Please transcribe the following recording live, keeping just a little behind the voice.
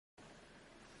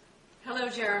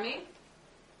Jeremy.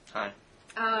 Hi.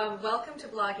 Welcome to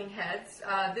Blogging Heads.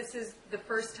 This is the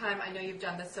first time I know you've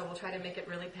done this, so we'll try to make it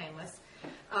really painless.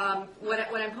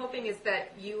 What I'm hoping is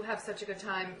that you have such a good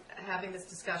time having this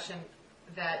discussion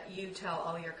that you tell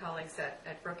all your colleagues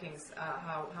at Brookings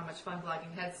how much fun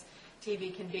Blogging Heads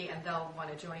TV can be, and they'll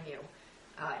want to join you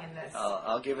in this.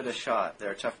 I'll give it a shot.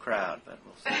 They're a tough crowd, but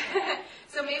we'll see.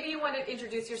 So maybe you want to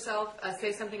introduce yourself,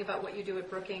 say something about what you do at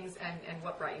Brookings and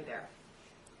what brought you there.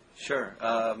 Sure.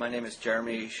 My name is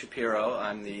Jeremy Shapiro.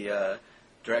 I'm the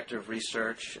Director of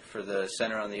Research for the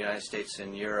Center on the United States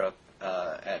and Europe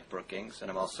at Brookings, and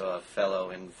I'm also a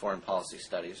Fellow in Foreign Policy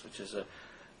Studies, which is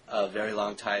a very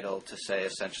long title to say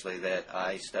essentially that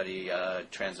I study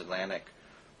transatlantic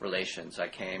relations. I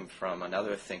came from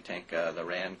another think tank, the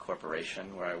RAND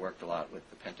Corporation, where I worked a lot with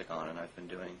the Pentagon, and I've been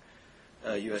doing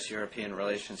U.S.-European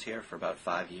relations here for about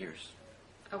 5 years.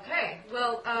 Okay.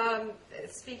 Well,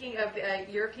 speaking of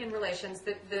European relations,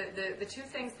 the two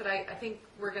things that I think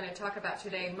we're going to talk about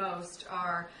today most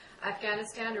are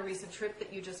Afghanistan, a recent trip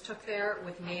that you just took there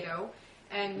with NATO,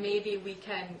 and maybe we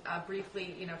can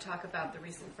briefly, talk about the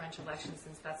recent French election,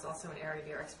 since that's also an area of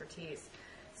your expertise.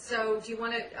 So, do you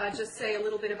want to just say a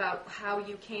little bit about how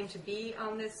you came to be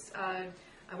on this? I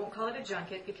won't call it a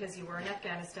junket because you were in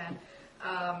Afghanistan.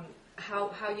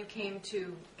 How you came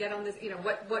to get on this,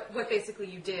 what basically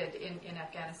you did in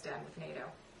Afghanistan with NATO.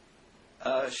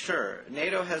 Sure.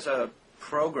 NATO has a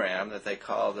program that they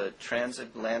call the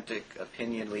Transatlantic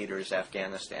Opinion Leaders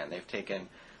Afghanistan. They've taken,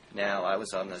 now I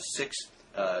was on the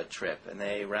 6th trip, and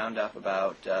they round up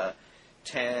about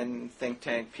 10 think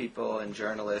tank people and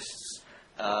journalists,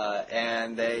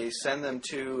 and they send them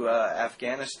to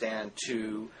Afghanistan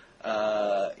to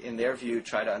in their view,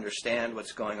 try to understand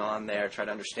what's going on there, try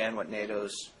to understand what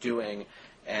NATO's doing,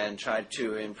 and try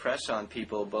to impress on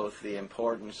people both the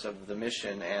importance of the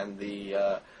mission and in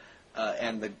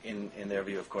their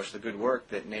view, of course, the good work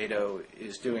that NATO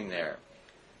is doing there.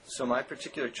 So my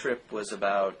particular trip was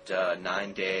about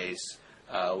 9 days.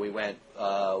 We went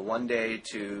 1 day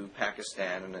to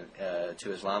Pakistan and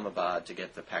to Islamabad to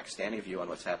get the Pakistani view on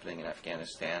what's happening in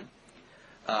Afghanistan.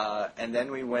 And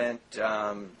then we went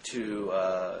to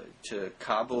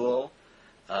Kabul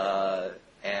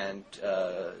and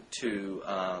to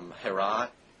Herat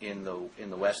in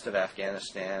the west of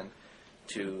Afghanistan,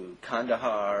 to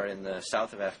Kandahar in the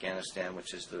south of Afghanistan,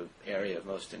 which is the area of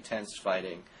most intense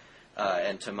fighting,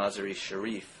 and to Mazar-e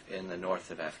Sharif in the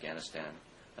north of Afghanistan.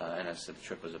 And as I said, the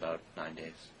trip was about 9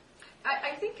 days.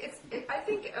 I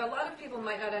think a lot of people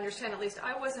might not understand. At least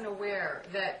I wasn't aware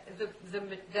that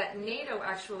that NATO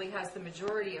actually has the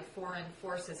majority of foreign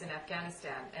forces in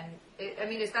Afghanistan.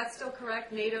 And is that still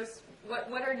correct?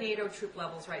 What are NATO troop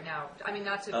levels right now? I mean,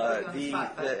 not to put you on the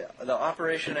spot. The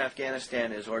operation in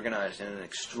Afghanistan is organized in an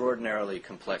extraordinarily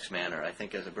complex manner. I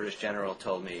think, as a British general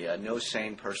told me, no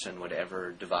sane person would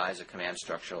ever devise a command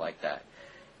structure like that.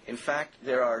 In fact,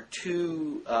 there are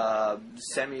two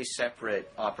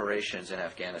semi-separate operations in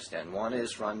Afghanistan. One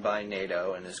is run by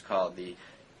NATO and is called the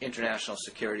International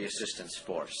Security Assistance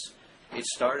Force. It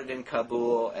started in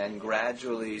Kabul and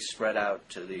gradually spread out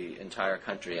to the entire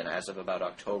country, and as of about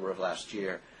October of last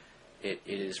year, it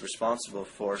is responsible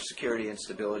for security and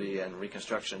stability and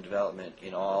reconstruction and development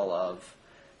in all of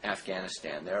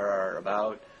Afghanistan. There are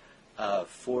about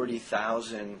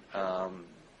 40,000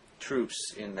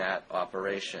 troops in that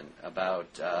operation.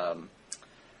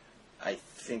 I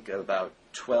think about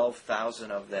 12,000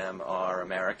 of them are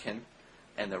American,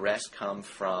 and the rest come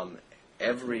from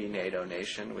every NATO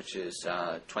nation, which is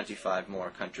 25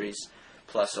 more countries,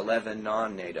 plus 11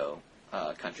 non-NATO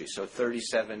countries. So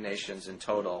 37 nations in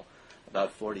total,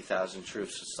 about 40,000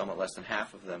 troops, somewhat less than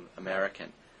half of them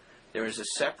American. There is a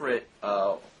separate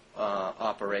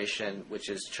operation which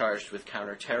is charged with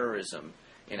counterterrorism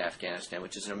in Afghanistan,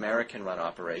 which is an American-run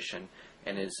operation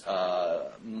and is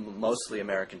mostly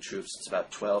American troops. It's about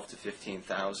 12 to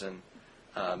 15,000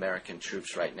 American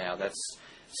troops right now. That's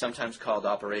sometimes called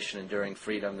Operation Enduring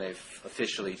Freedom. They've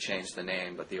officially changed the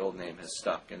name, but the old name has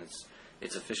stuck, and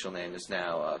its official name is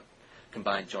now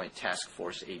Combined Joint Task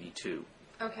Force 82.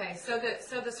 Okay, so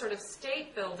the sort of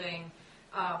state-building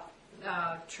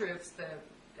troops,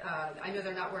 I know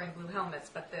they're not wearing blue helmets,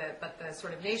 but the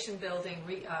sort of nation-building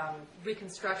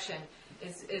reconstruction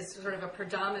is sort of a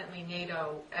predominantly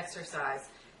NATO exercise,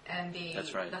 and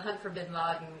That's right. The hunt for Bin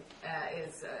Laden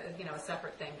is a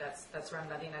separate thing that's run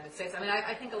by the United States. I mean,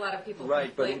 I think a lot of people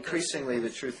right, but increasingly the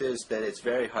truth is that it's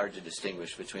very hard to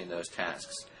distinguish between those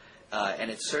tasks.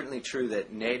 And it's certainly true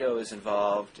that NATO is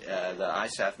involved, the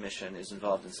ISAF mission is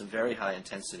involved in some very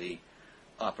high-intensity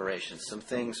operations, some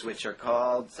things which are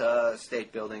called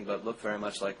state building but look very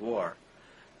much like war.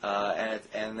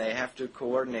 and they have to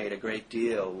coordinate a great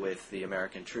deal with the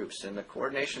American troops. And the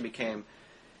coordination became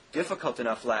difficult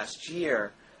enough last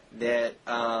year that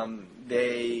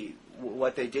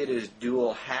what they did is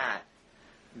dual hat.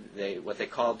 What they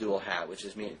call dual hat, which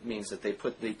means that they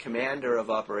put the commander of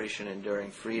Operation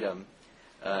Enduring Freedom,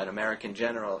 an American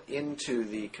general, into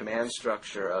the command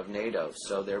structure of NATO.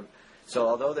 So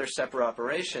although they're separate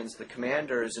operations, the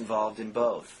commander is involved in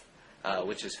both,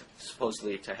 which is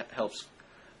supposedly to helps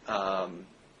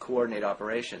coordinate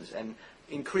operations. And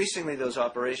increasingly, those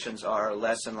operations are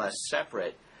less and less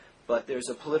separate. But there's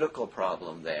a political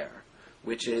problem there,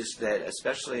 which is that,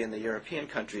 especially in the European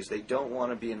countries, they don't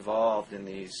want to be involved in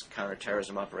these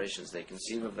counterterrorism operations. They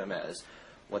conceive of them as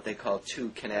what they call too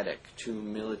kinetic, too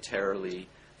militarily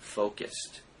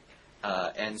focused.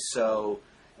 And so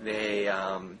they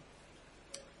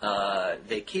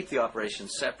keep the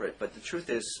operations separate, but the truth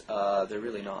is they're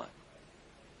really not.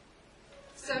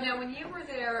 So now, when you were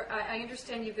there, I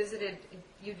understand you visited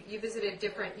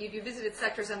different. You visited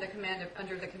sectors under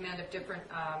the command of different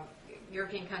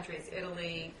European countries: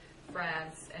 Italy,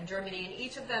 France, and Germany, and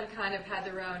each of them kind of had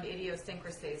their own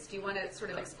idiosyncrasies. Do you want to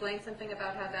sort of explain something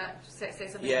about how that? Say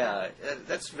something. Yeah,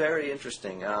 that's very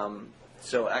interesting.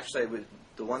 So actually,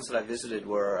 the ones that I visited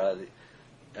were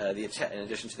in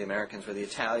addition to the Americans, were the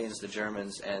Italians, the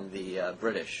Germans, and the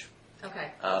British.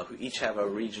 Okay. Who each have a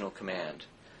regional command.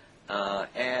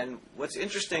 And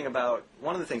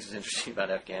one of the things that's interesting about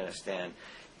Afghanistan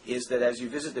is that as you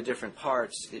visit the different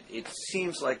parts, it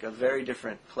seems like a very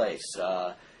different place.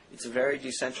 It's a very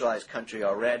decentralized country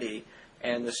already,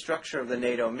 and the structure of the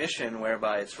NATO mission,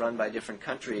 whereby it's run by different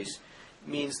countries,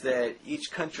 means that each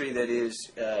country that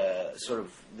is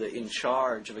in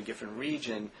charge of a different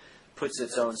region puts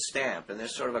its own stamp. And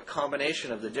there's sort of a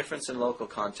combination of the difference in local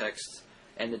contexts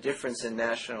and the difference in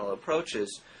national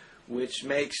approaches, which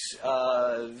makes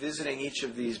visiting each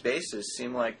of these bases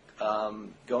seem like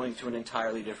going to an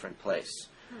entirely different place.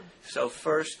 So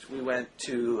first we went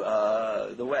to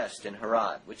the west in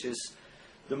Herat, which is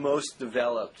the most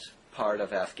developed part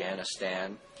of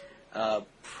Afghanistan,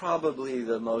 probably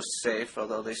the most safe,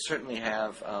 although they certainly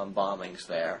have bombings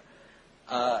there.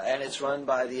 And it's run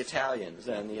by the Italians,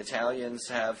 and the Italians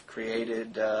have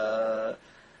created a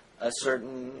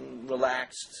certain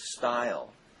relaxed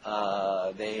style.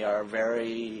 They are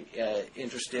very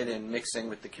interested in mixing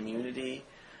with the community,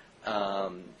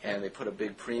 and they put a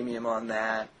big premium on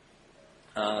that.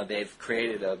 They've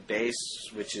created a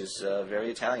base which is very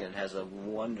Italian. It has a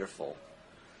wonderful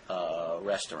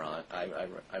restaurant. I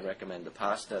recommend the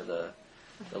pasta.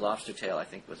 The lobster tail, I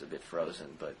think, was a bit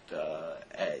frozen, but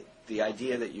the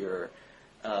idea that you're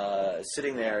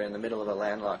sitting there in the middle of a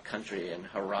landlocked country in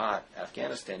Herat,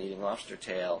 Afghanistan, eating lobster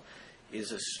tail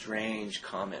is a strange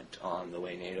comment on the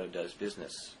way NATO does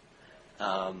business.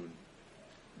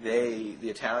 The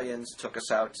Italians took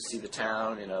us out to see the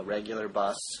town in a regular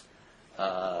bus.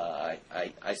 I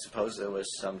suppose there was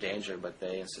some danger, but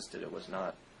they insisted it was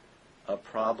not a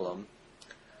problem.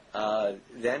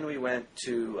 Then we went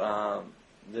to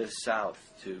the south,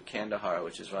 to Kandahar,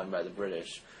 which is run by the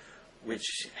British,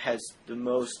 which has the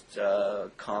most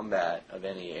combat of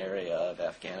any area of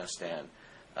Afghanistan.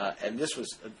 And this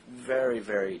was a very,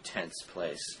 very tense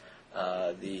place.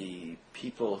 The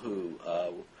people who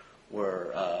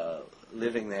were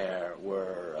living there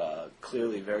were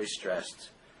clearly very stressed,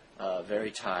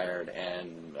 very tired,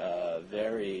 and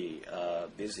very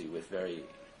busy with very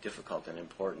difficult and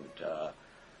important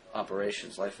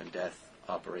operations, life and death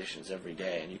operations every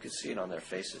day. And you could see it on their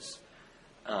faces.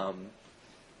 Do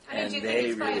you think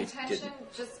it's by intention?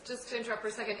 Just to interrupt for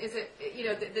a second, is it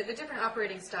the different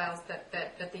operating styles that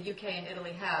the UK and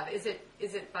Italy have? Is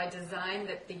it by design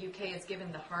that the UK is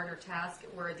given the harder task,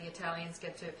 where the Italians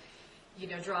get to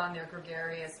draw on their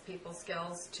gregarious people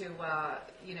skills to is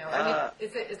that by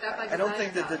design? I don't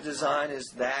think that the design is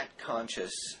that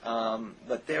conscious,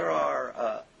 but there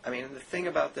are. The thing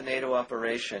about the NATO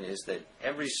operation is that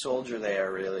every soldier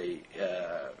there really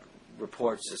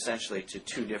reports essentially to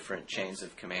two different chains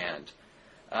of command.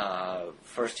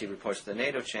 First, he reports to the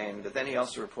NATO chain, but then he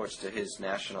also reports to his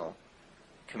national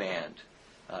command,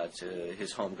 to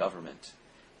his home government.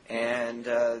 And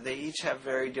they each have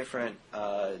very different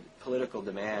political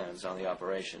demands on the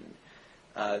operation.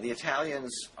 The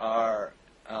Italians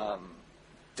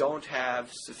don't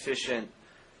have sufficient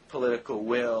political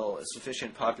will,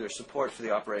 sufficient popular support for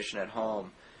the operation at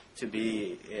home to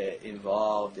be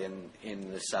involved in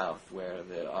the South, where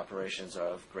the operations are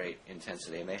of great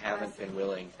intensity, and they haven't been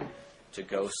willing to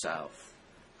go south.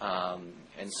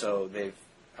 And so they've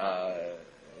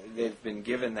been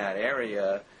given that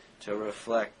area to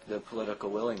reflect the political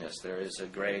willingness. There is a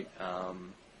great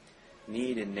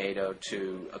need in NATO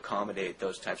to accommodate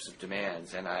those types of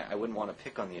demands. And I wouldn't want to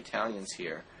pick on the Italians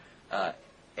here.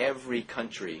 Every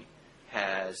country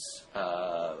has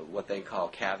what they call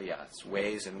caveats,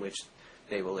 ways in which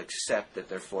they will accept that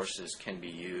their forces can be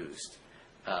used,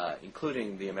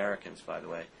 including the Americans, by the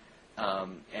way.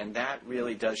 And that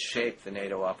really does shape the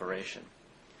NATO operation.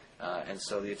 And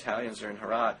so the Italians are in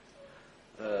Herat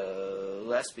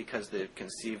less because they've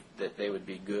conceived that they would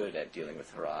be good at dealing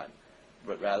with Herat,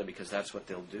 but rather because that's what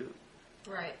they'll do.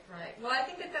 Right, right. Well, I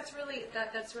think that's really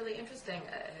interesting.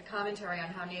 A commentary on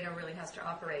how NATO really has to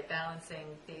operate,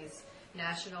 balancing these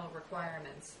national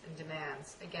requirements and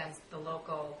demands against the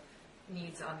local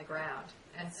needs on the ground.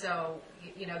 And so,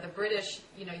 the British,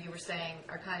 you were saying,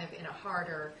 are kind of in a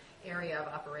harder area of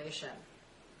operation.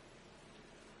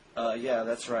 Yeah,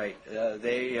 that's right.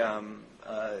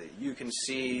 You can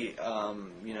see,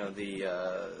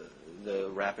 the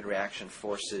rapid reaction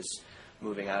forces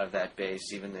moving out of that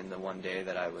base. Even in the one day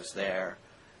that I was there,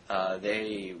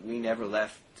 we never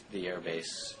left the air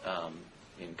base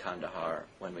in Kandahar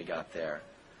when we got there.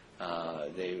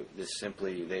 They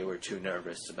were too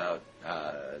nervous about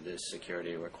the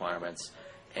security requirements,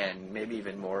 and maybe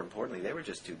even more importantly, they were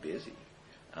just too busy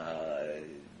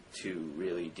to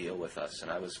really deal with us.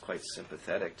 And I was quite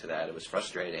sympathetic to that. It was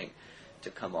frustrating to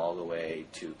come all the way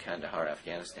to Kandahar,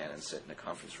 Afghanistan, and sit in a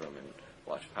conference room and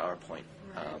watch PowerPoint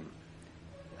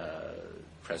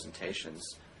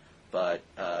presentations. But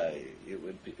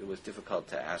it was difficult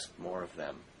to ask more of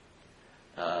them.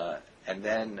 And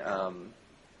then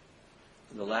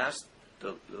the last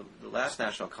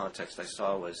national context I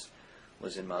saw was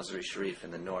in Mazar-e Sharif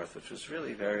in the north, which was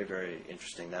really very, very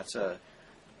interesting.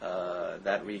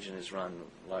 That region is run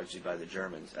largely by the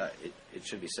Germans. It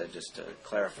should be said, just to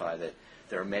clarify, that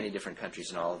there are many different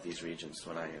countries in all of these regions.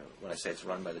 When I say it's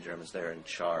run by the Germans, they're in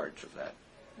charge of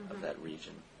that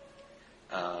region.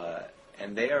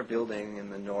 And they are building in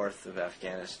the north of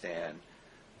Afghanistan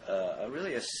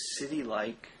really a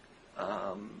city-like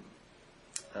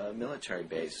military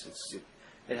base.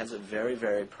 It has a very,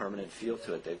 very permanent feel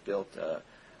to it. They've built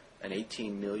an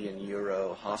 18 million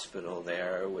euro hospital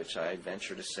there, which I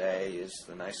venture to say is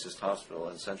the nicest hospital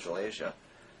in Central Asia.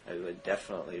 I would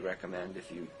definitely recommend,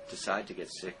 if you decide to get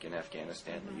sick in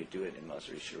Afghanistan, that you do it in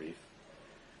Mazar-e Sharif.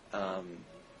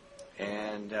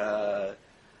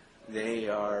 They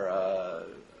are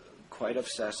quite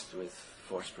obsessed with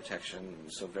force protection,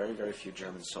 so very, very few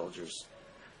German soldiers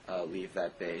leave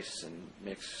that base and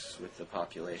mix with the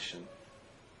population.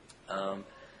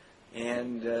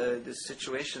 The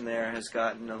situation there has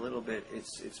gotten a little bit,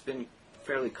 it's been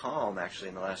fairly calm actually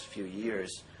in the last few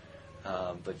years,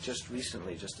 but just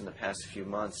recently, just in the past few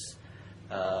months,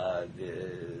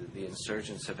 the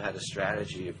insurgents have had a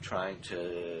strategy of trying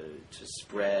to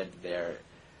spread their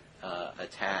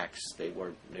attacks. They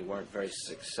weren't very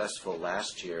successful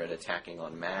last year at attacking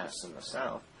en masse in the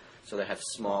south, so they have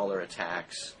smaller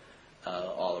attacks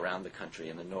all around the country.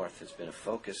 In the north, it's been a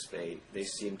focus. They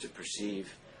seem to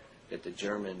perceive that the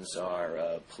Germans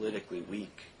are politically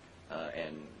weak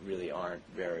and really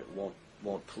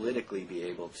won't politically be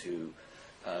able to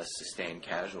sustain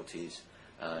casualties.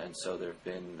 And so there have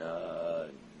been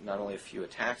not only a few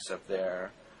attacks up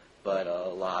there, but a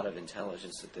lot of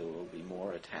intelligence that there will be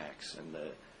more attacks. And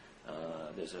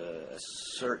there's a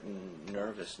certain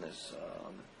nervousness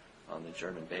on the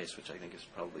German base, which I think is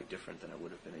probably different than it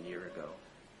would have been a year ago.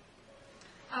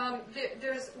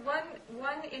 There's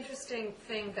one interesting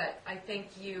thing that I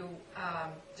think you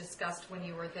discussed when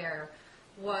you were there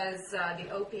was the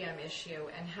opium issue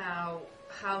and how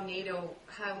NATO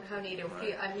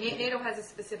NATO has a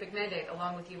specific mandate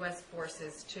along with U.S.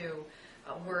 forces to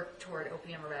work toward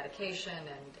opium eradication,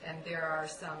 and there are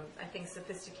some, I think,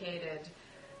 sophisticated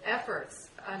efforts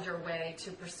underway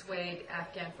to persuade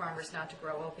Afghan farmers not to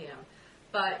grow opium.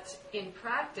 But in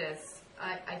practice,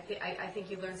 I think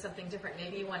you learned something different.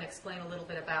 Maybe you want to explain a little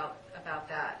bit about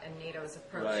that and NATO's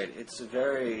approach. Right. It's a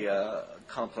very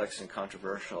complex and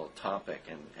controversial topic,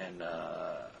 and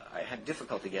I had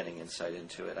difficulty getting insight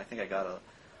into it. I think I got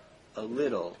a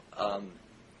little.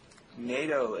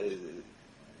 NATO is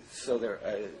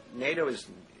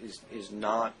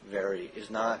not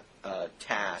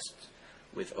tasked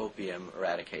with opium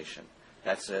eradication.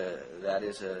 That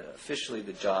is officially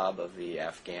the job of the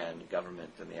Afghan government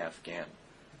and the Afghan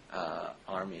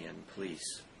army and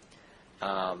police.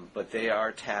 But they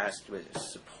are tasked with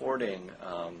supporting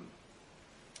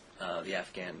the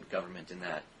Afghan government in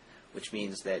that, which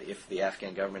means that if the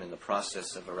Afghan government in the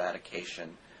process of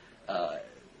eradication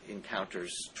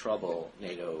encounters trouble,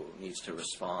 NATO needs to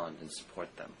respond and support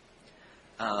them.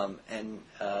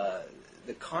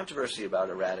 The controversy about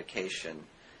eradication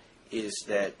is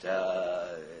that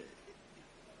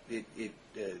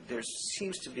there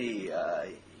seems to be,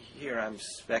 here I'm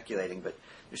speculating, but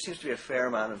there seems to be a fair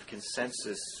amount of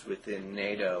consensus within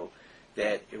NATO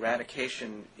that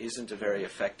eradication isn't a very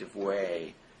effective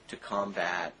way to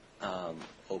combat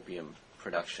opium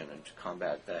production and to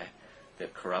combat the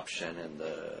corruption and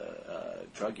the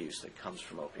drug use that comes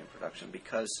from opium production,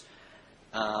 because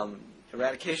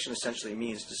eradication essentially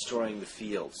means destroying the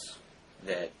fields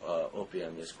that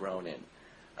opium is grown in.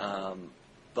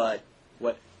 But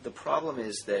what the problem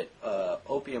is that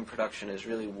opium production is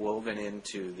really woven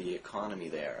into the economy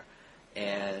there,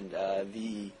 and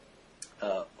the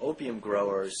opium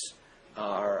growers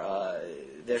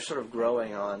they're sort of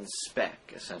growing on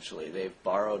spec, essentially. They've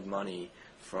borrowed money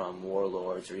from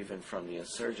warlords or even from the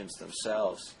insurgents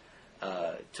themselves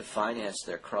to finance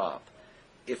their crop.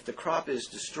 If the crop is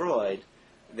destroyed,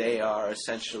 they are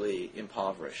essentially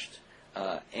impoverished,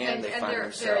 and they find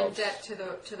themselves... they're in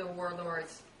debt to the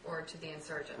warlords or to the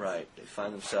insurgents. Right. They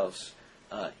find themselves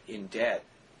in debt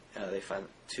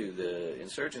to the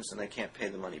insurgents, and they can't pay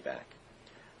the money back.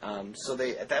 So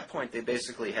at that point, they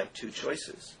basically have two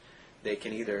choices. They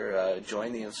can either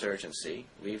join the insurgency,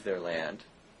 leave their land,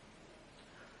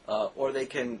 or they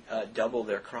can double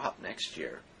their crop next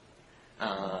year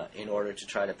in order to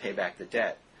try to pay back the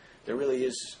debt. There really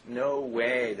is no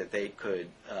way that they could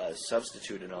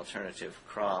substitute an alternative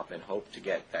crop and hope to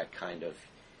get that kind of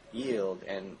yield.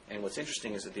 And what's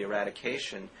interesting is that the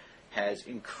eradication has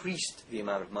increased the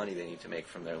amount of money they need to make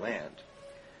from their land.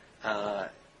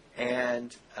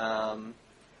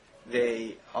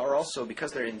 They are also,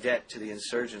 because they're in debt to the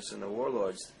insurgents and the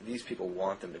warlords, these people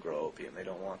want them to grow opium. They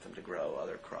don't want them to grow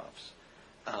other crops.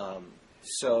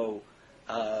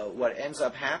 What ends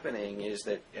up happening is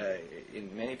that,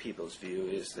 in many people's view,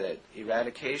 is that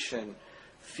eradication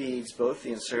feeds both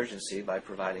the insurgency by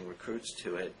providing recruits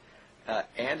to it,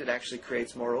 and it actually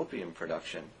creates more opium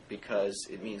production, because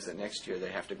it means that next year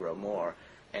they have to grow more,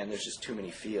 and there's just too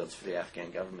many fields for the Afghan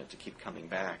government to keep coming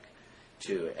back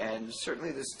to. And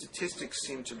certainly the statistics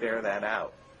seem to bear that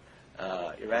out.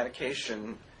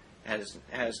 Eradication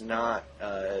has not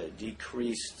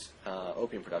decreased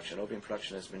opium production. Opium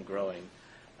production has been growing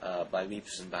by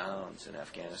leaps and bounds in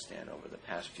Afghanistan over the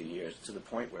past few years, to the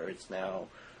point where it's now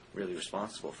really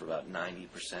responsible for about 90%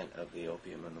 of the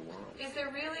opium in the world. Is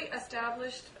there really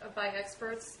established by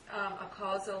experts a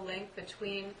causal link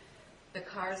between the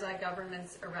Karzai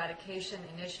government's eradication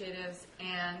initiatives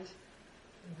and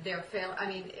their fail? I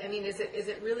mean, is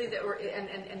it really that,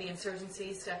 and the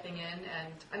insurgency stepping in?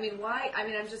 And why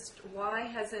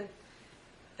hasn't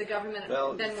the government been more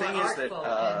artful? The thing is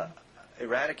that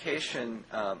eradication,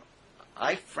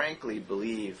 I frankly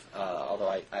believe,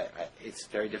 although it's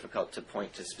very difficult to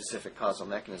point to specific causal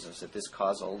mechanisms, that this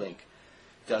causal link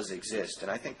does exist.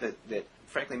 And I think that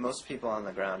frankly, most people on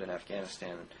the ground in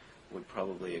Afghanistan would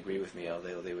probably agree with me,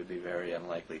 although they would be very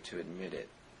unlikely to admit it.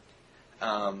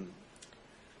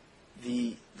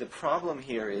 The problem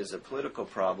here is a political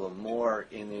problem more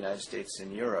in the United States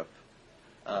and Europe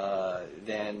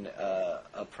than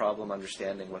a problem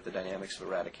understanding what the dynamics of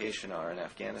eradication are in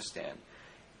Afghanistan.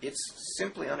 It's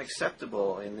simply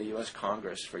unacceptable in the U.S.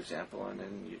 Congress, for example, and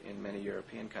in many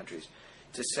European countries,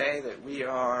 to say that we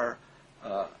are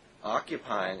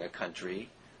occupying a country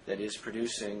that is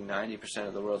producing 90%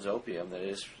 of the world's opium, that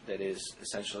is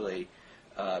essentially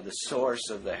the source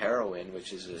of the heroin,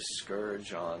 which is a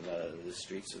scourge on the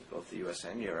streets of both the U.S.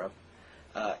 and Europe,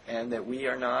 and that we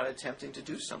are not attempting to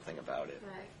do something about it.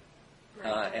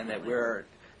 Right.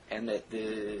 And that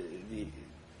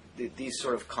these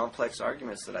sort of complex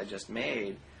arguments that I just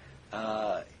made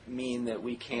mean that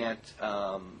we can't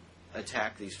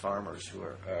attack these farmers who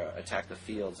are attack the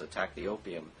fields, attack the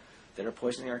opium that are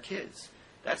poisoning our kids.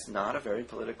 That's not a very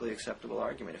politically acceptable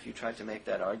argument. If you tried to make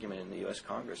that argument in the U.S.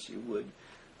 Congress, you would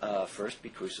first be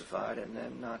crucified and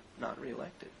then not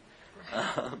reelected.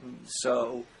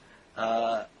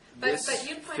 This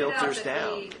filters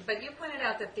down. But you pointed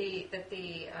out that the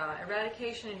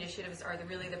eradication initiatives are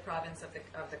really the province of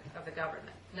the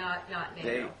government, not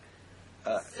NATO.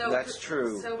 That's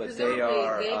true, so but they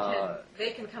are.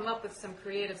 They can come up with some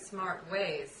creative, smart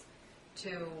ways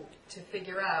to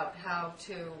figure out how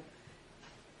to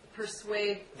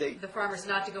persuade the farmers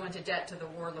not to go into debt to the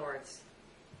warlords.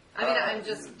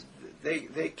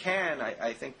 They can,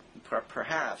 I think,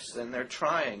 perhaps, and they're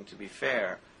trying, to be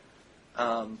fair.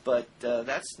 But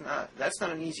that's not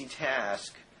an easy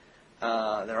task.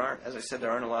 As I said,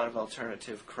 there aren't a lot of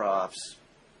alternative crops,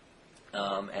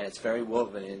 and it's very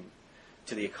woven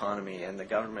into the economy, and the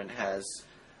government has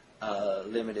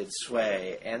limited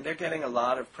sway, and they're getting a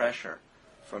lot of pressure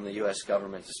from the U.S.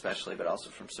 government especially, but also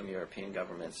from some European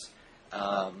governments,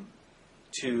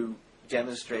 to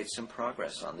demonstrate some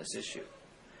progress on this issue.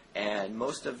 And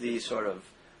most of the sort of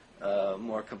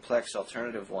more complex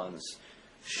alternative ones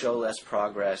show less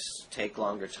progress, take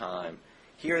longer time.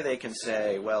 Here they can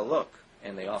say, well, look,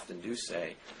 and they often do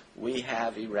say, we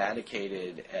have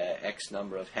eradicated X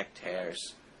number of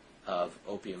hectares of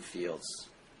opium fields,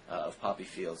 of poppy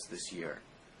fields this year.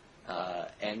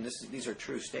 And these are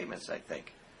true statements, I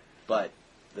think. But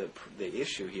the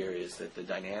issue here is that the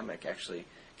dynamic actually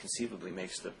conceivably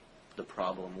makes the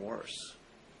problem worse.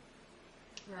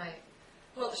 Right.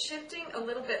 Well, shifting a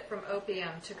little bit from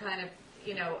opium to kind of,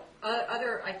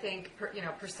 other, I think,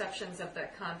 perceptions of the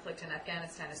conflict in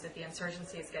Afghanistan is that the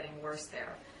insurgency is getting worse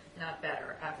there, not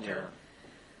better, after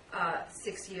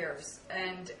 6 years.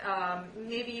 And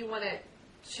maybe you want to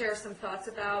share some thoughts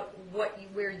about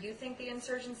where you think the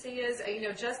insurgency is.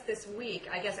 Just this week,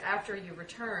 I guess after you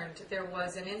returned, there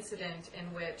was an incident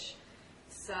in which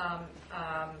some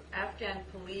Afghan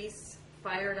police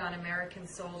fired on American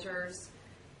soldiers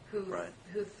who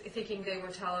thinking they were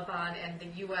Taliban, and the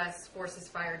U.S. forces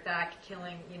fired back,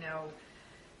 killing,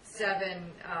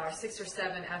 6 or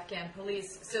 7 Afghan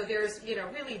police. So there's,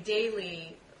 really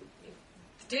daily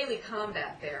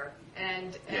combat there.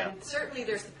 And certainly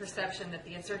there's the perception that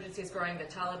the insurgency is growing, the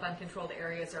Taliban-controlled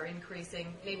areas are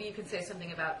increasing. Maybe you could say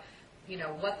something about,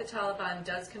 what the Taliban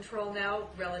does control now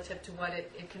relative to what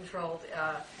it controlled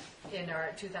in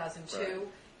 2002,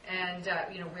 and,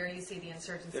 where you see the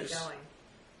insurgency going.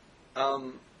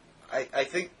 I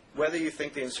think whether you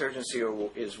think the insurgency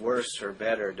is worse or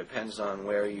better depends on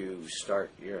where you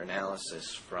start your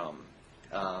analysis from.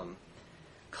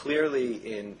 Clearly,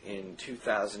 in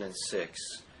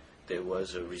 2006, there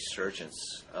was a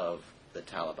resurgence of the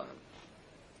Taliban,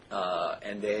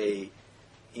 and they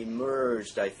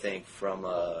emerged, I think, from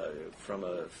a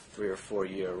 3 or 4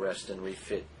 year rest and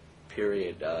refit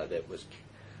period that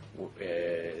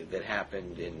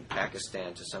happened in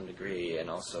Pakistan to some degree, and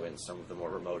also in some of the more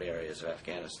remote areas of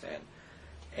Afghanistan.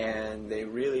 And they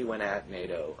really went at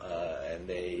NATO, and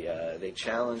they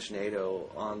challenged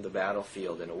NATO on the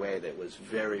battlefield in a way that was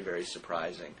very, very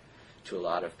surprising to a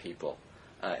lot of people.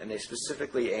 And they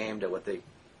specifically aimed at what they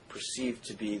perceived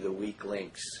to be the weak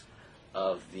links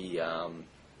of the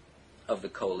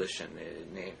coalition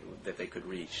that they could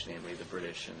reach, namely the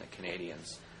British and the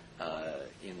Canadians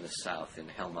in the south, in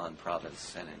Helmand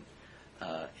province, and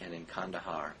in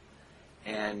Kandahar.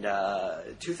 And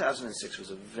 2006 was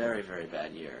a very, very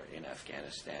bad year in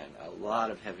Afghanistan. A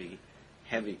lot of heavy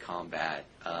combat,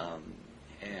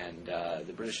 and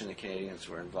the British and the Canadians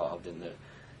were involved in the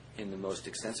most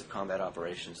extensive combat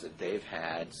operations that they've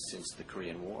had since the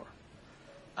Korean War.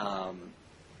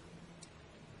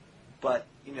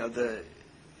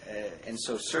 And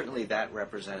so certainly that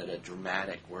represented a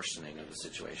dramatic worsening of the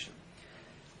situation.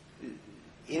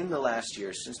 In the last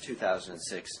year, since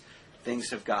 2006,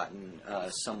 things have gotten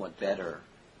somewhat better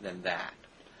than that,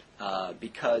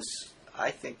 because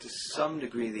I think to some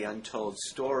degree the untold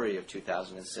story of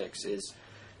 2006 is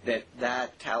that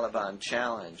Taliban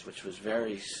challenge, which was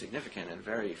very significant and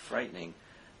very frightening,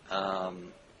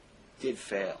 did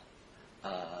fail.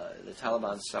 The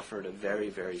Taliban suffered a very,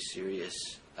 very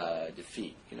serious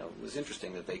defeat. It was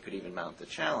interesting that they could even mount the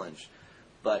challenge,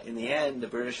 but in the end, the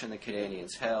British and the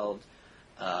Canadians held.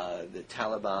 The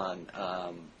Taliban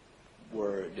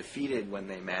were defeated when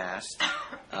they massed,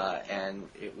 and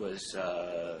it was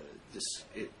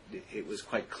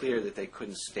quite clear that they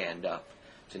couldn't stand up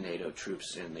to NATO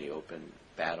troops in the open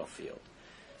battlefield.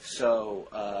 So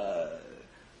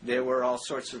there were all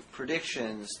sorts of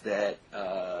predictions that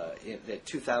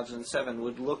 2007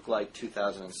 would look like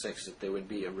 2006, that there would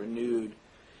be a renewed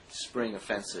spring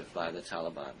offensive by the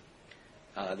Taliban.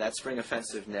 That spring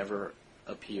offensive never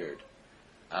appeared.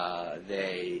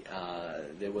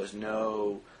 There was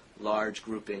no large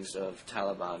groupings of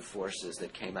Taliban forces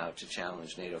that came out to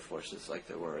challenge NATO forces like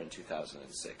there were in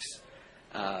 2006.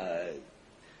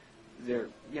 There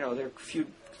are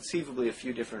conceivably a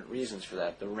few different reasons for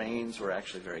that. The rains were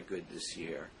actually very good this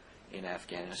year in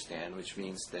Afghanistan, which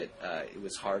means that it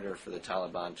was harder for the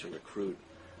Taliban to recruit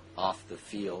off the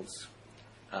fields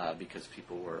because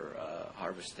people were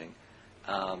harvesting.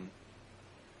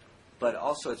 But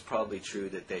also, it's probably true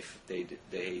that they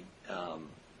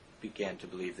began to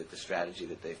believe that the strategy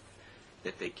that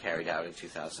they carried out in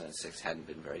 2006 hadn't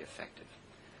been very effective,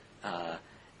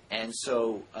 and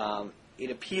so it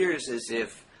appears as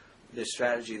if the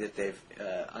strategy that they've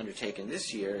undertaken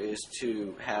this year is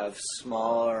to have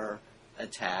smaller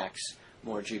attacks,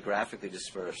 more geographically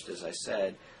dispersed, as I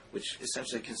said, which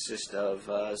essentially consist of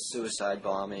suicide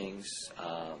bombings,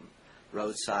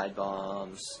 roadside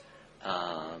bombs,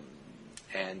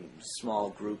 and small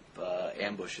group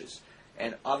ambushes.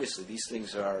 And obviously these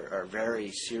things are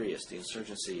very serious. The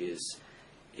insurgency is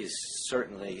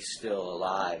certainly still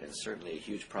alive and certainly a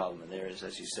huge problem. And there is,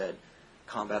 as you said,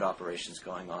 combat operations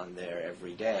going on there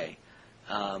every day.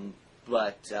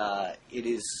 But it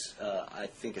is, I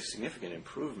think, a significant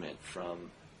improvement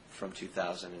from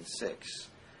 2006.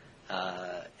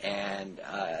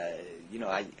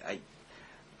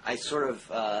 I sort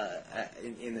of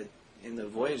in the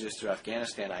voyages through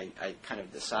Afghanistan, I kind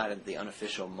of decided the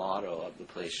unofficial motto of the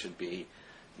place should be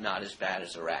 "not as bad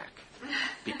as Iraq,"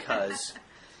 because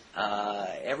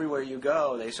everywhere you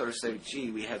go, they sort of say, "Gee,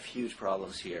 we have huge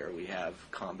problems here. We have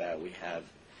combat, we have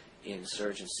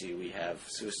insurgency, we have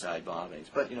suicide bombings,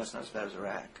 but it's not as bad as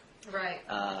Iraq." Right.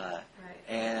 Right.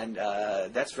 And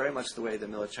that's very much the way the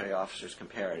military officers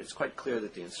compare it. It's quite clear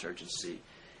that the insurgency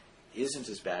isn't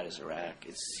as bad as Iraq.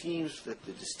 It seems that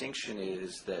the distinction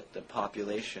is that the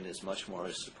population is much more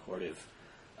supportive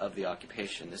of the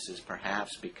occupation. This is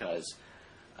perhaps because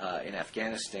in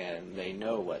Afghanistan they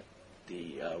know what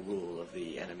the rule of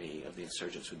the enemy, of the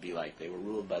insurgents, would be like. They were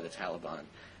ruled by the Taliban.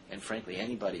 And frankly,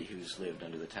 anybody who's lived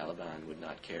under the Taliban would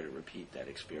not care to repeat that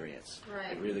experience.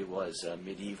 Right. It really was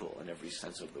medieval in every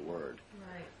sense of the word.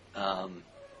 Right.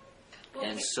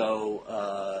 So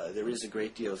there is a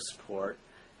great deal of support.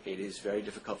 It is very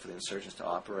difficult for the insurgents to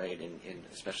operate,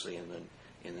 especially in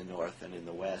the north and in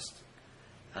the west.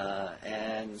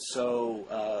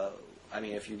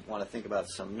 If you want to think about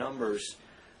some numbers,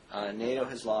 NATO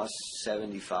has lost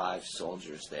 75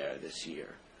 soldiers there this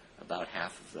year. About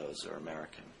half of those are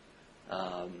American.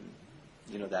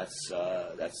 That's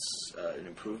an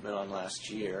improvement on last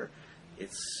year.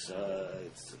 It's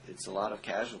a lot of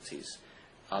casualties.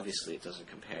 Obviously, it doesn't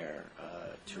compare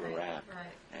to Iraq.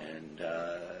 Right. And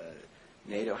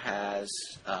NATO has.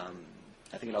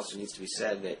 I think it also needs to be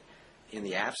said that in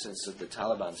the absence of the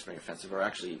Taliban spring offensive, or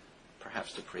actually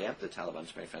perhaps to preempt the Taliban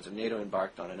spring offensive, NATO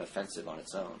embarked on an offensive on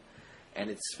its own, and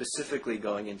it's specifically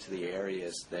going into the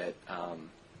areas that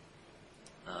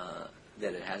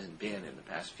it hasn't been in the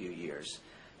past few years,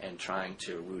 and trying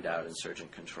to root out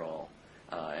insurgent control,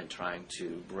 and trying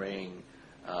to bring,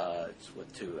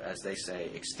 to, as they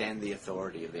say, extend the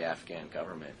authority of the Afghan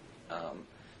government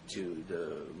to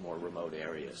the more remote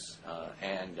areas.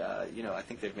 I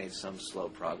think they've made some slow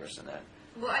progress in that.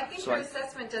 Well, I think your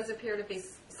assessment does appear to be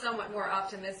somewhat more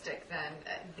optimistic than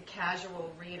the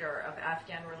casual reader of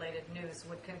Afghan-related news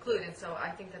would conclude, and so I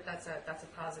think that's a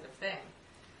positive thing.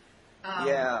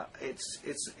 Yeah,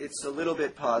 it's a little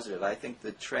bit positive. I think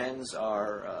the trends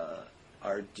are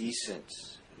decent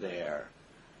there,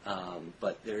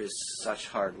 but there is such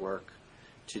hard work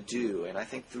to do. And I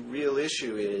think the real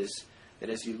issue is that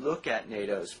as you look at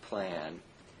NATO's plan,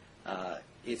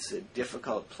 it's a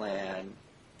difficult plan.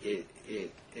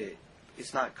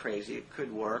 It's not crazy. It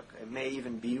could work. It may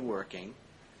even be working.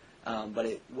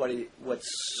 But what's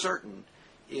certain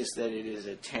is that it is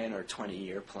a 10 or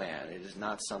 20-year plan. It is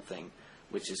not something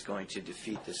which is going to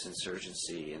defeat this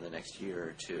insurgency in the next year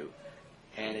or two.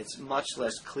 And it's much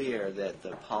less clear that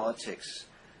the politics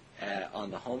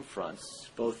on the home fronts,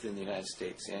 both in the United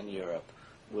States and Europe,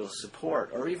 will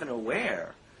support or even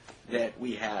aware that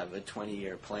we have a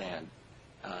 20-year plan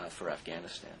for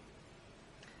Afghanistan.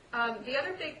 The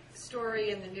other big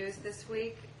story in the news this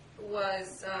week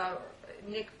was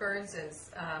Nick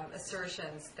Burns's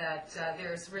assertions that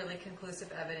there's really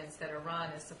conclusive evidence that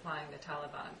Iran is supplying the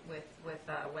Taliban with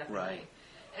weaponry. Right.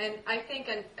 And I think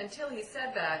until he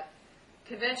said that,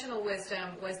 conventional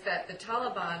wisdom was that the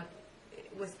Taliban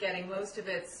was getting most of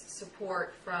its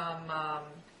support from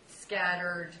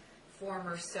scattered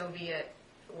former Soviet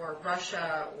or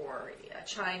Russia or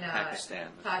China,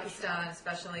 Pakistan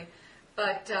especially,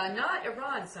 but not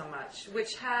Iran so much,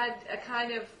 which had a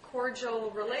kind of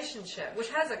cordial relationship, which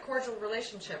has a cordial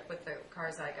relationship with the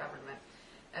Karzai government,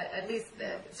 at least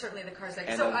certainly the Karzai.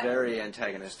 And a very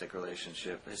antagonistic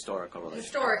relationship, historically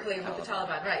with the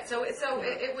Taliban, right? So it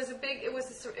was a big, it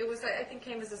was I think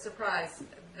came as a surprise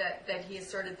that he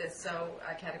asserted this so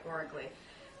categorically.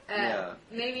 Yeah.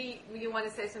 Maybe you want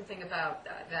to say something about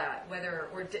that, whether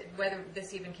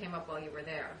this even came up while you were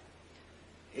there.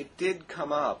 It did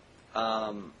come up.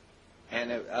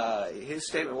 His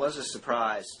statement was a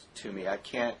surprise to me. I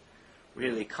can't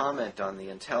really comment on the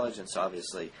intelligence,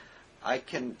 obviously. I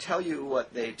can tell you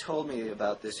what they told me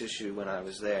about this issue when I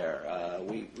was there.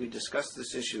 We discussed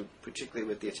this issue particularly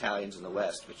with the Italians in the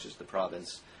West, which is the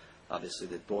province, obviously,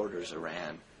 that borders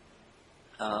Iran.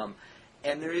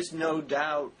 And there is no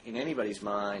doubt in anybody's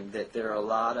mind that there are a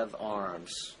lot of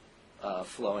arms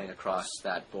flowing across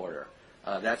that border.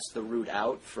 That's the route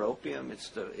out for opium.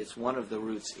 It's one of the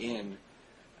routes in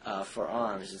for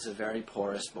arms. It's a very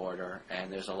porous border,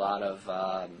 and there's a lot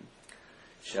of,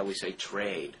 shall we say,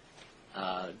 trade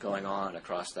going on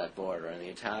across that border. And the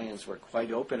Italians were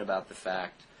quite open about the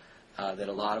fact that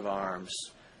a lot of arms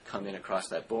come in across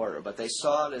that border, but they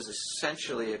saw it as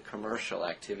essentially a commercial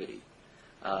activity.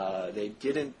 They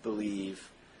didn't believe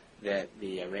that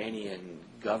the Iranian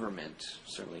government,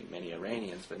 certainly many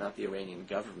Iranians, but not the Iranian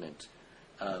government,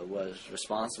 was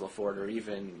responsible for it or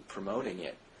even promoting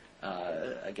it.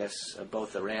 I guess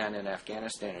both Iran and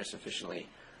Afghanistan are sufficiently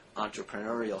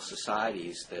entrepreneurial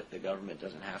societies that the government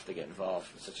doesn't have to get involved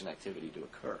for such an activity to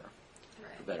occur,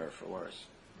 for better or for worse.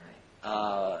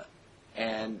 Right.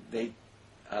 And they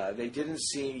didn't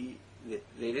see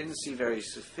very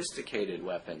sophisticated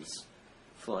weapons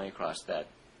flowing across that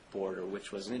border,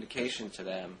 which was an indication to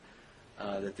them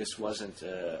that this wasn't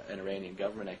an Iranian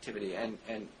government activity.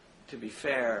 And to be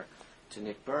fair to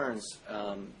Nick Burns,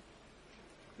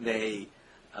 they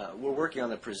were working on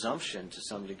the presumption to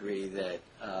some degree that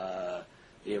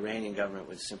the Iranian government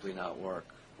would simply not work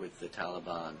with the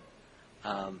Taliban.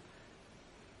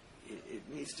 It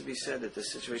needs to be said that the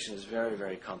situation is very,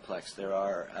 very complex. There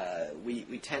are,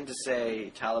 we tend to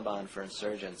say Taliban for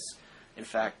insurgents. In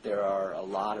fact, there are a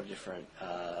lot of different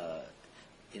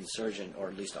insurgent or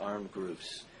at least armed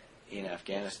groups in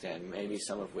Afghanistan, maybe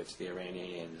some of which the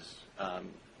Iranians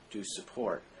do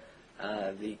support.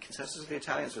 The consensus of the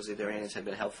Italians was that the Iranians had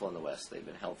been helpful in the West. They'd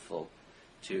been helpful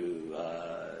to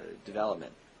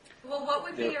development. Well, what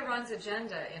would be Iran's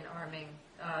agenda in arming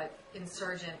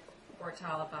insurgent or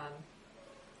Taliban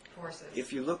forces?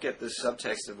 If you look at the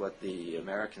subtext of what the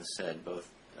Americans said, both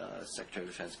Secretary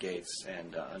of Defense Gates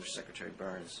and Undersecretary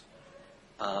Burns,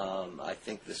 I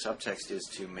think the subtext is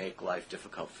to make life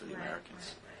difficult for the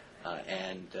Americans.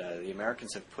 And the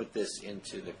Americans have put this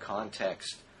into the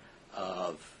context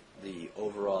of the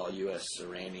overall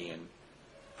U.S.-Iranian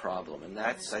problem. And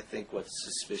that's, I think, what's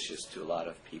suspicious to a lot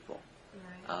of people.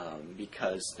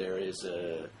 Because there is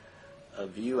a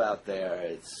view out there,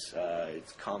 it's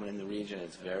common in the region,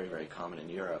 it's very, very common in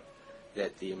Europe,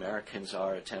 that the Americans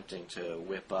are attempting to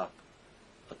whip up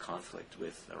a conflict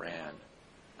with Iran.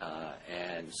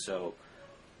 And so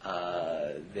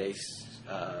they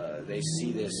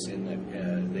see this in the,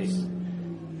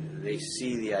 they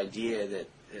see the idea that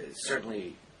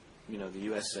certainly, you know, the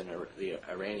U.S. and the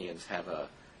Iranians have a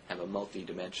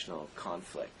multi-dimensional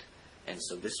conflict. And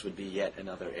so this would be yet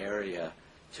another area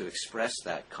to express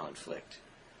that conflict.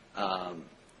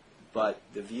 But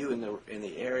the view in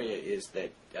the area is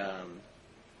that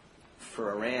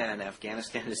for Iran,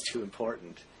 Afghanistan is too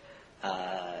important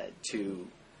to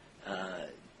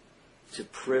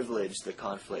privilege the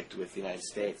conflict with the United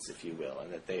States, if you will,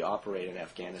 and that they operate in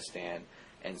Afghanistan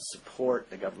and support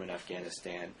the government of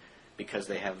Afghanistan because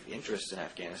they have interests in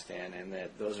Afghanistan, and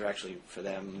that those are actually for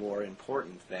them more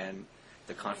important than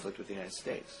the conflict with the United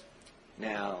States.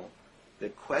 Now, the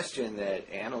question that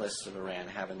analysts of Iran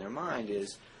have in their mind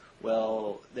is,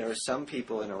 well, there are some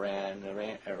people in Iran.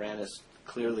 Iran is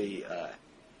clearly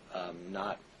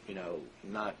not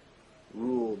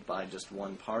ruled by just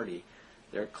one party.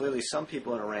 There are clearly some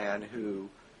people in Iran who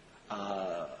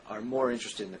are more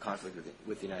interested in the conflict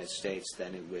with the United States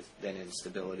than in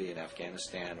stability in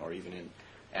Afghanistan or even in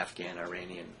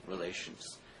Afghan-Iranian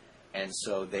relations. And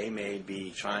so they may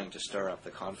be trying to stir up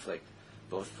the conflict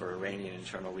both for Iranian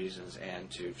internal reasons and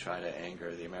to try to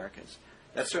anger the Americans.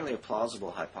 That's certainly a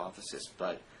plausible hypothesis,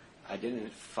 but I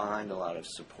didn't find a lot of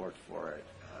support for it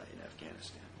in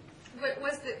Afghanistan. But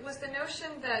was the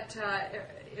notion that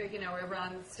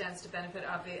Iran stands to benefit?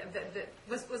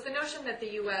 Was the notion that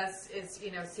the U.S. is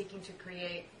seeking to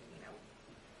create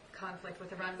conflict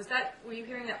with Iran? Were you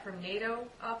hearing that from NATO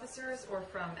officers or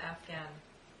from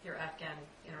your Afghan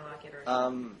interlocutors?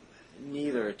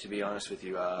 Neither, to be honest with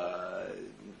you.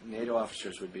 NATO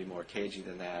officers would be more cagey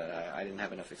than that. I didn't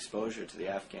have enough exposure to the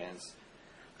Afghans.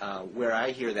 Where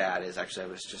I hear that is actually, I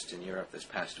was just in Europe this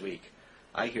past week.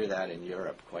 I hear that in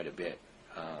Europe quite a bit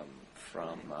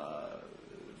from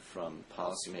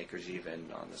policymakers,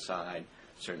 even on the side,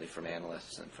 certainly from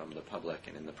analysts and from the public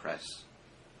and in the press.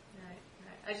 Right.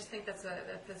 I just think that's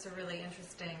a really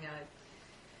interesting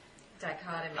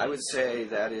dichotomy. I would say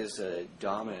that is a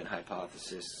dominant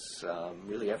hypothesis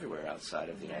really everywhere outside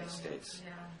of the United States.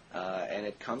 Yeah. And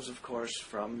it comes, of course,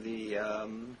 from the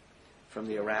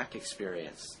Iraq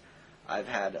experience. I've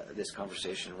had this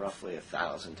conversation roughly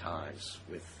 1,000 times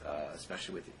with,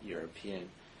 especially with European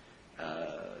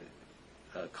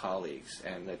colleagues,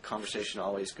 and the conversation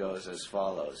always goes as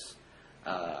follows.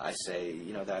 I say,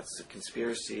 that's a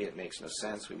conspiracy, it makes no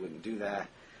sense, we wouldn't do that.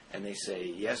 And they say,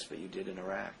 yes, but you did in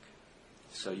Iraq,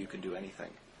 so you can do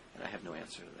anything. And I have no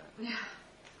answer to that. Yeah.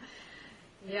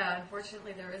 Yeah,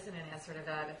 unfortunately, there isn't an answer to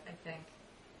that. I think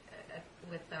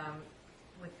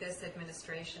with this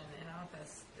administration in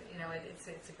office,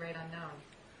 it's a great unknown.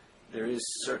 There is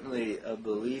certainly a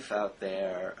belief out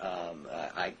there.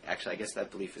 I guess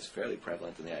that belief is fairly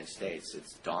prevalent in the United States.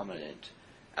 It's dominant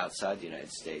outside the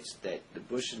United States that the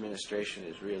Bush administration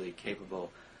is really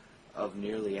capable of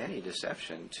nearly any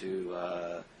deception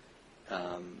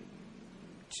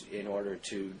in order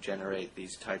to generate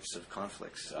these types of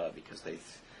conflicts because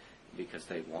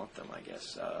they want them, I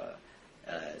guess.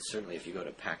 Certainly, if you go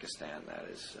to Pakistan,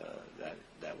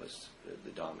 that was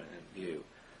the dominant view.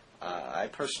 I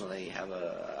personally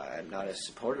I'm not a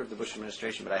supporter of the Bush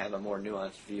administration, but I have a more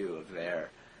nuanced view of their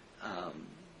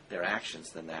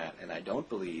actions than that, and I don't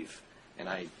believe, and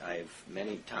I've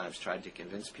many times tried to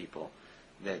convince people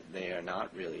that they are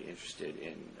not really interested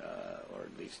in, or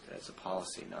at least as a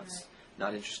policy,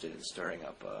 not interested in stirring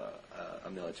up a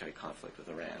military conflict with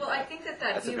Iran. Well, I think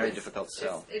that's a very difficult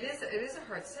sell. It is a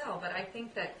hard sell, but I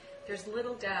think that there's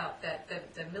little doubt that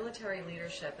the military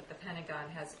leadership at the Pentagon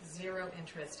has zero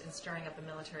interest in stirring up a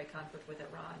military conflict with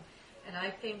Iran. And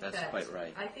I think that's quite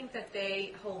right. I think that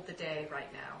they hold the day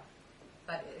right now.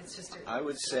 But it's just I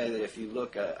would say that if you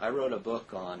look, I wrote a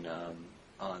book on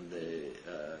the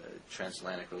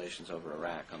transatlantic relations over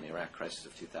Iraq, on the Iraq crisis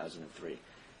of 2003.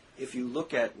 If you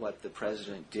look at what the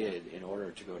president did in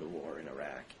order to go to war in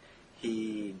Iraq,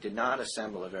 he did not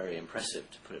assemble a very impressive,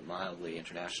 to put it mildly,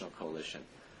 international coalition.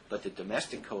 But the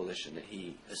domestic coalition that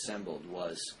he assembled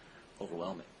was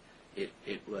overwhelming. It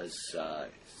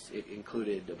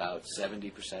included about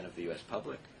 70% of the U.S.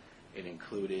 public. It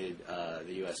included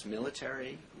the U.S.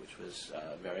 military, which was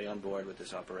very on board with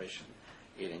this operation.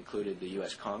 It included the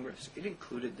U.S. Congress. It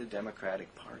included the Democratic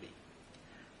Party.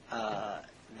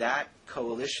 That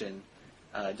coalition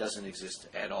doesn't exist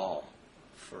at all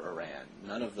for Iran.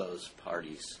 None of those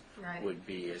parties would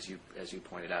be, as you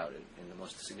pointed out, and the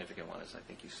most significant one, as I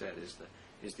think you said,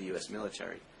 is the U.S.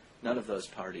 military. None of those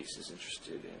parties is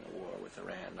interested in a war with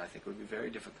Iran. And I think it would be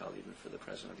very difficult, even for the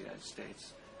President of the United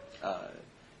States,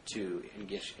 to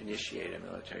initiate a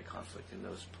military conflict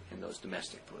in those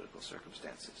domestic political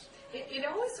circumstances. It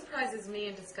always surprises me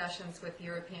in discussions with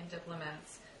European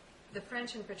diplomats, the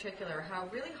French in particular, how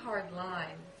really hard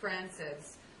line France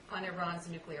is on Iran's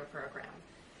nuclear program.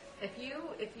 If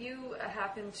you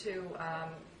happen to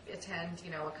attend,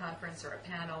 a conference or a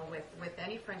panel with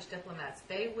any French diplomats,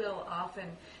 they will often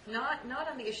not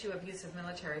on the issue of use of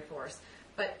military force,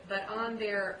 but on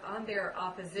their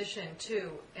opposition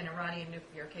to an Iranian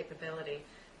nuclear capability.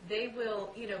 They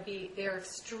will, they're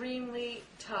extremely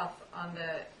tough on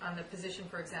the position,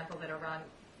 for example, that Iran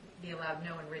be allowed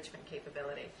no enrichment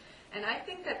capability. And I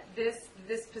think that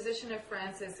this position of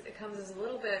France comes as a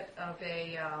little bit of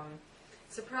a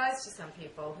surprise to some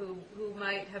people who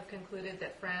might have concluded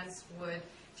that France would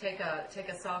take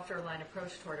a softer line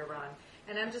approach toward Iran.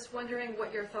 And I'm just wondering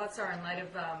what your thoughts are in light of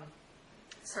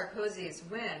Sarkozy's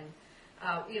win.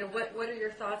 What are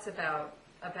your thoughts about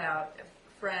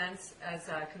France as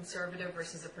a conservative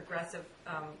versus a progressive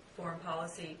foreign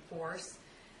policy force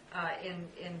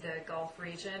in the Gulf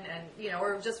region, and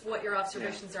or just what your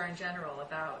observations are in general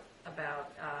about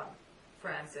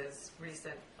France's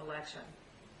recent election?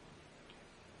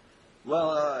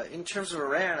 Well, in terms of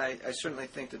Iran, I certainly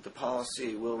think that the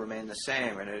policy will remain the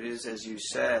same, and it is, as you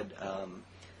said,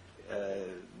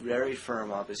 very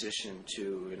firm opposition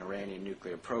to an Iranian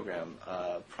nuclear program,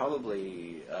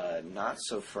 probably not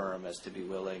so firm as to be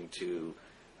willing to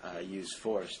use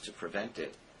force to prevent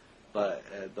it, but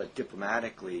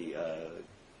diplomatically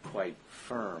quite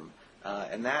firm.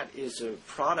 And that is a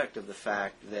product of the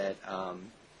fact that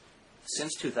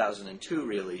since 2002,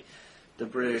 really, the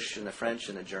British and the French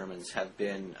and the Germans have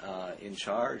been in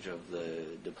charge of the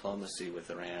diplomacy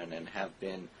with Iran and have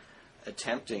been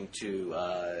attempting to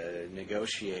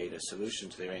negotiate a solution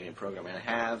to the Iranian program, and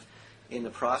have, in the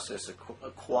process,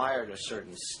 acquired a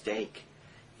certain stake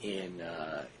in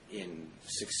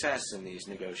success in these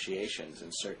negotiations.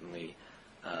 And certainly,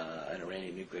 an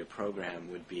Iranian nuclear program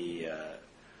would be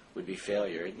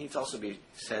failure. It needs also to be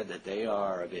said that they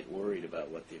are a bit worried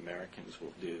about what the Americans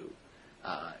will do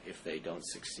if they don't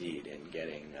succeed in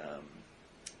getting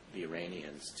the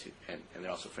Iranians to, and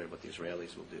they're also afraid of what the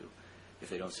Israelis will do if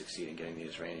they don't succeed in getting the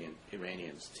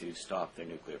Iranians to stop their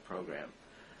nuclear program.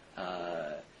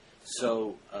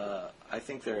 So I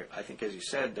think, as you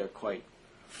said, they're quite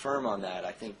firm on that.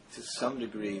 I think to some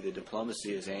degree the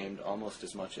diplomacy is aimed almost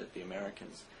as much at the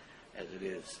Americans as it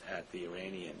is at the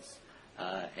Iranians.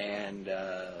 And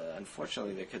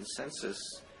unfortunately, the consensus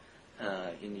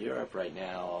in Europe right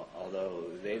now, although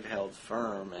they've held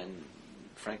firm, and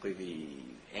frankly the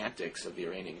antics of the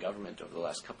Iranian government over the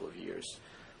last couple of years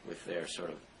with their sort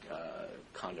of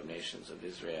condemnations of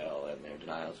Israel and their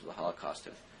denials of the Holocaust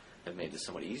have made this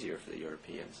somewhat easier for the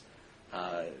Europeans.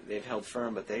 They've held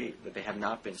firm, but they have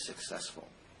not been successful,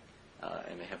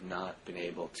 and they have not been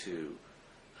able to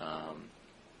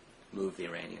move the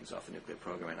Iranians off the nuclear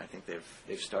program. And I think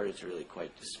they've started to really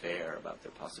quite despair about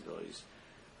their possibilities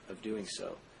of doing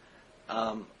so.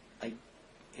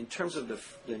 In terms of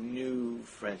the new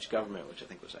French government, which I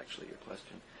think was actually your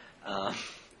question,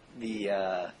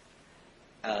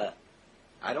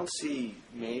 I don't see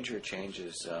major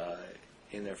changes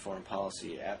in their foreign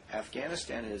policy.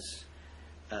 Afghanistan is,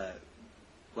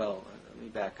 well, let me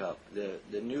back up.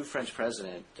 The new French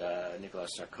president,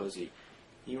 Nicolas Sarkozy,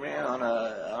 he ran on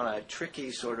a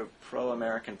tricky sort of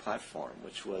pro-American platform,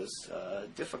 which was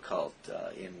difficult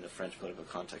in the French political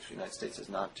context. The United States is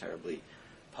not terribly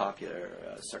popular.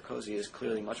 Sarkozy is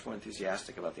clearly much more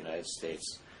enthusiastic about the United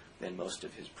States than most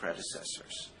of his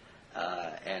predecessors.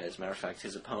 And as a matter of fact,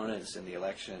 his opponents in the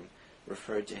election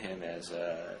referred to him as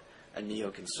a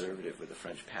neoconservative with a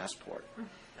French passport.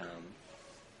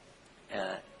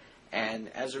 And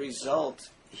as a result,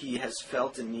 he has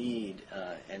felt a need,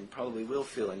 and probably will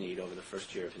feel a need over the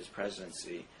first year of his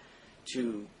presidency,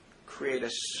 to create a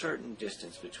certain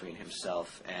distance between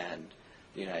himself and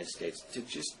the United States, to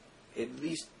just at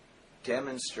least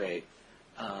demonstrate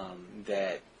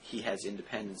that he has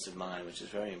independence of mind, which is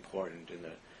very important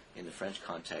in the French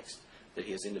context, that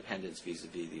he has independence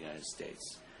vis-a-vis the United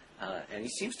States. And he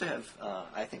seems to have,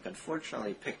 I think,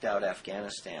 unfortunately, picked out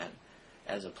Afghanistan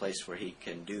as a place where he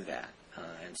can do that.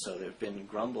 And so there have been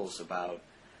grumbles about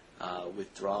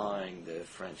withdrawing the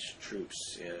French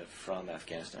troops from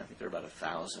Afghanistan. I think there are about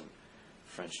 1,000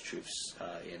 French troops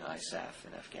in ISAF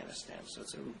in Afghanistan. So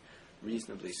it's a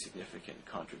reasonably significant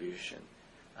contribution.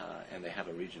 And they have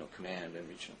a regional command and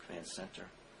regional command center.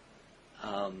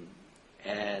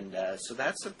 So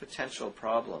that's a potential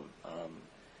problem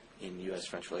in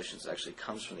U.S.-French relations that actually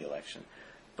comes from the election.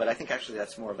 But I think actually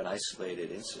that's more of an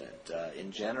isolated incident.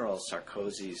 In general,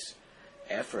 Sarkozy's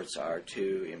efforts are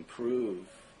to improve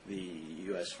the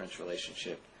U.S.-French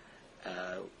relationship,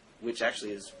 which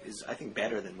actually is, I think,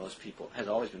 better than most people, has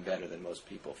always been better than most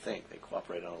people think. They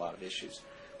cooperate on a lot of issues.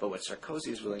 But what Sarkozy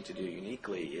is willing to do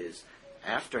uniquely is,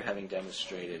 after having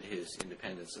demonstrated his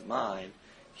independence of mind,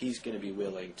 he's going to be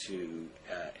willing to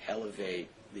elevate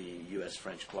the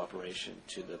U.S.-French cooperation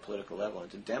to the political level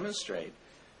and to demonstrate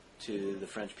to the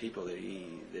French people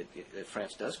that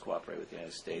France does cooperate with the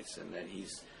United States, and that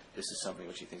this is something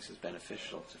which he thinks is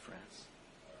beneficial to France.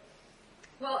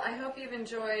 Well, I hope you've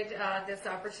enjoyed this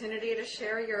opportunity to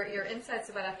share your insights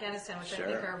about Afghanistan, which Sure.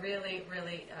 I think are really,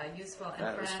 really useful. And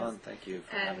That was fun. Thank you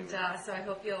for having me. So I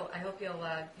hope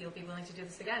you'll be willing to do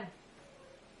this again.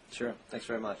 Sure. Thanks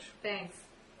very much. Thanks.